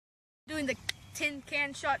Doing the tin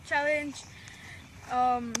can shot challenge.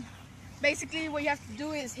 Basically what you have to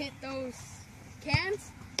do is hit those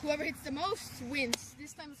cans. Whoever hits the most wins.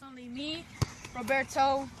 This time it's only me,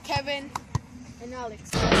 Roberto, Kevin, and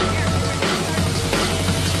Alex.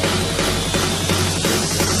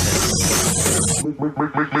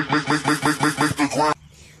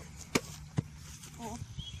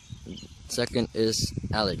 Second is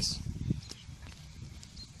Alex.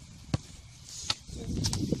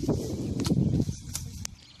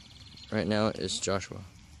 Right now is Joshua.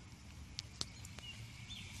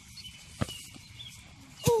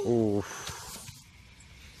 Ooh.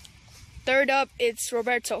 Third up, it's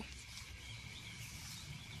Roberto.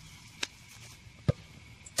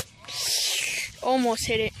 Almost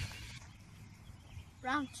hit it.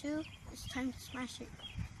 Round 2, it's time to smash it.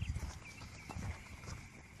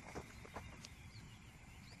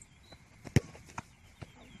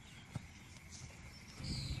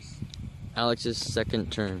 Alex's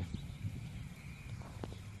second turn.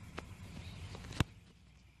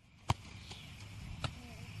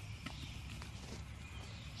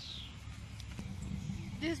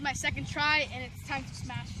 This is my second try, and it's time to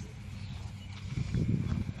smash it.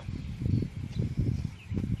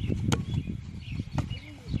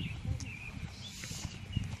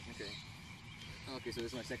 Okay, so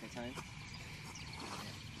this is my second time.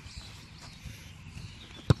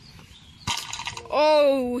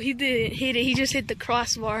 Oh, he didn't hit it. He just hit the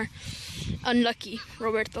crossbar. Unlucky,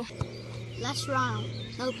 Roberto. Last round,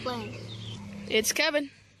 no playing. It's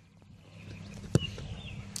Kevin.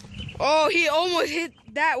 Oh, he almost hit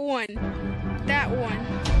that one. That one.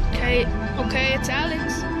 Okay, it's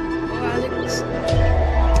Alex. Oh, Alex.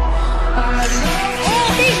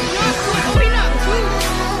 Oh, he knocked one. Oh, he knocked two.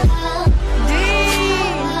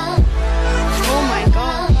 Dang. Oh my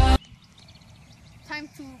God. Time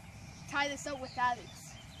to tie this up with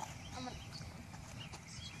Alex.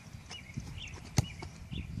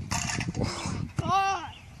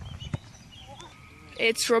 God.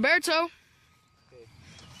 It's Roberto. Okay,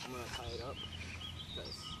 I'm gonna tie it up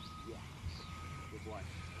because, yeah, with what?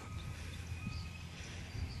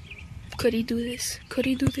 Could he do this? Could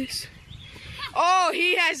he do this? Oh,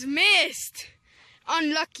 he has missed.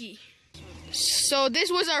 Unlucky. So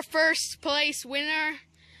this was our first place winner.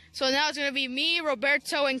 So now it's gonna be me,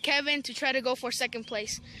 Roberto, and Kevin to try to go for second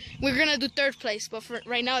place. We're gonna do third place, but for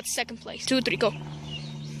right now it's second place. 2, 3, go.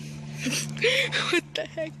 What the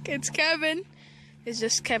heck? It's Kevin. It's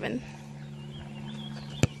just Kevin.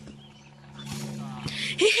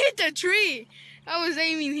 He hit the tree. I was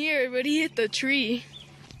aiming here, but he hit the tree.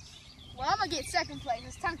 Well, I'm gonna get second place.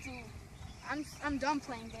 It's time to. I'm done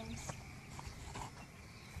playing games.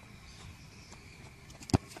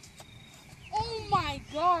 Oh my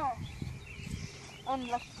God!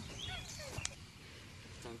 Unlucky.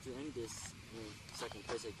 Time to end this in second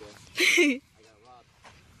place, I guess. I got robbed.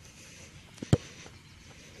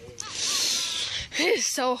 It is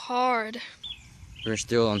so hard. We're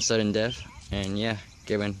still on sudden death, and yeah,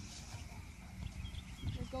 Kevin.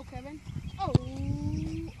 Let's go, Kevin. Oh!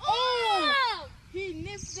 Oh! He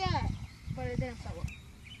nipped that, but it didn't fall.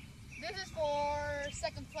 This is for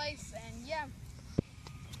second place, and yeah.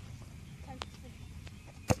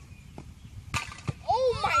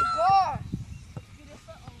 Oh my God!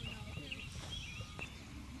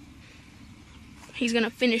 He's gonna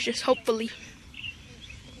finish this, hopefully.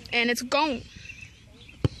 And it's gone.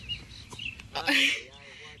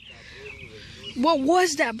 What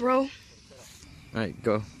was that, bro? Alright,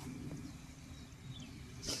 go.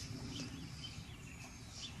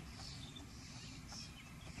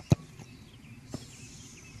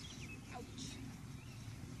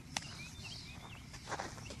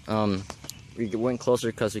 We went closer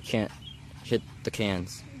because we can't hit the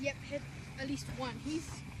cans. Yep, hit at least one.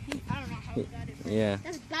 I don't know how he got it. Yeah.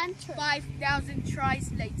 That's banter. 5,000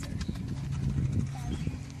 tries later.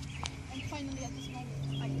 And finally at this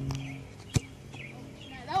moment, man,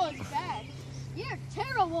 that was bad. You're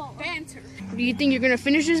terrible. Banter. Do you think you're gonna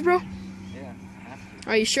finish this, bro? Yeah, I have to.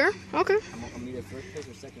 Are you sure? Okay. I'm either first place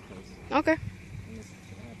or second place. Okay.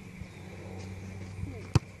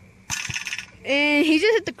 And he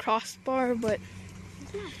just hit the crossbar, but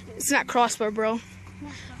it's not crossbar, bro.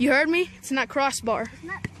 You heard me? It's not crossbar.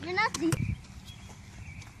 You're not the.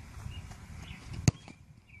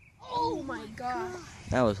 Oh my God.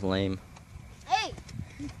 That was lame. Hey,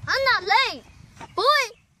 I'm not late. Boy,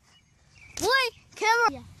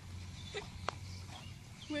 camera.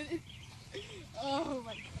 Oh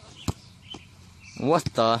my God. What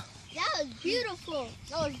the? That was beautiful.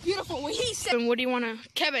 That was beautiful. What he said. What do you want to,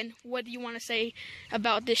 Kevin, what do you want to say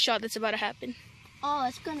about this shot that's about to happen? Oh,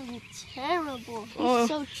 it's gonna be terrible. He's Oh.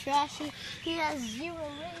 so trashy. He has 0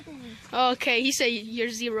 rating. Okay, he said you're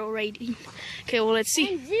 0 rating. Okay, well, let's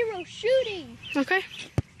see. And 0 shooting. Okay.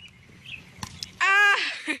 Ah!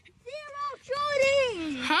 0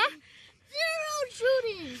 shooting. Huh? 0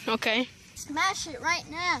 shooting. Okay. Smash it right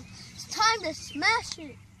now. It's time to smash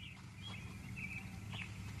it.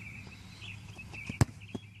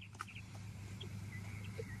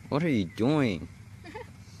 What are you doing?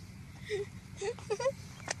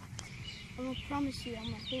 I'm gonna promise you I'm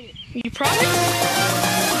gonna hit it. You promise?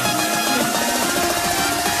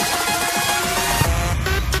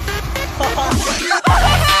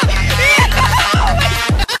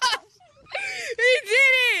 He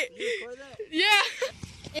did it! Yeah.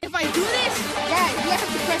 If I do this, Dad, you have to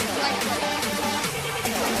press the like button.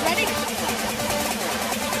 Ready?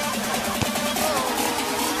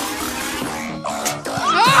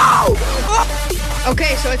 Oh!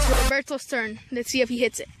 Okay, so it's Roberto's turn. Let's see if he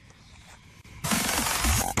hits it.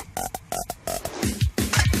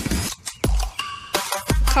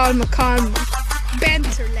 Calma, calma.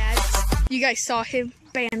 Banter, lads. You guys saw him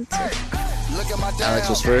banter. Alex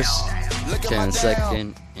was first, Ken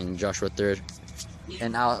second, and Joshua third.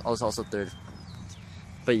 And I was also third.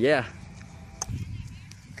 But yeah.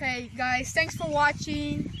 Okay, guys, thanks for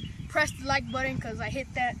watching. Press the like button because I hit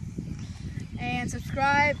that. And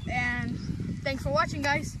subscribe. And thanks for watching,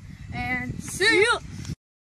 guys. And see you.